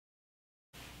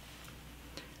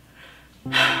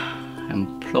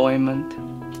employment,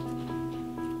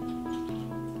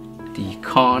 the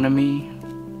economy,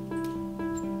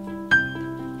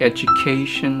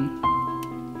 education,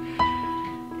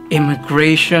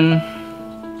 immigration,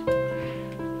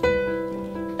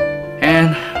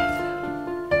 and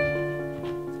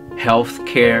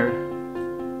healthcare,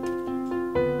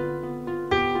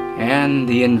 and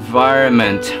the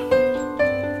environment.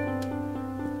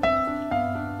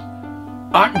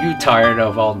 Aren't you tired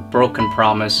of all the broken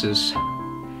promises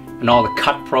and all the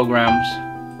cut programs?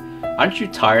 Aren't you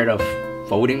tired of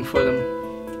voting for them?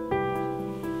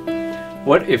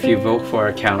 What if you vote for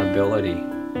accountability?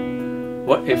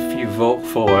 What if you vote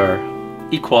for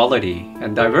equality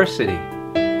and diversity?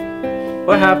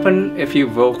 What happens if you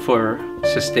vote for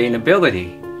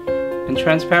sustainability and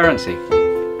transparency?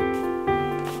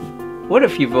 What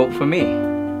if you vote for me?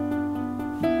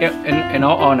 In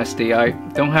all honesty, I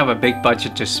don't have a big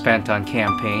budget to spend on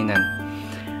campaign, and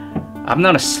I'm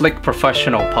not a slick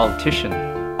professional politician.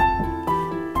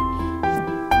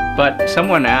 But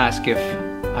someone asked if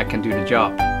I can do the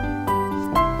job.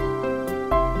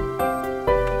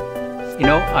 You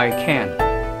know, I can.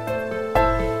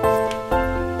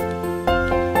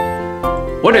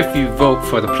 What if you vote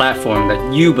for the platform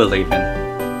that you believe in?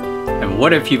 And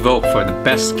what if you vote for the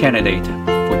best candidate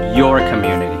for your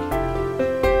community?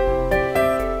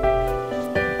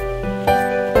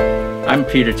 I'm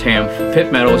Peter Tam,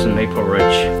 Pitt, Meadows, and Maple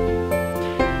Ridge.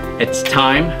 It's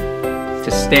time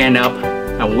to stand up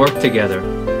and work together.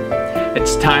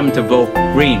 It's time to vote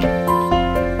green.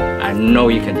 I know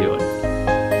you can do it.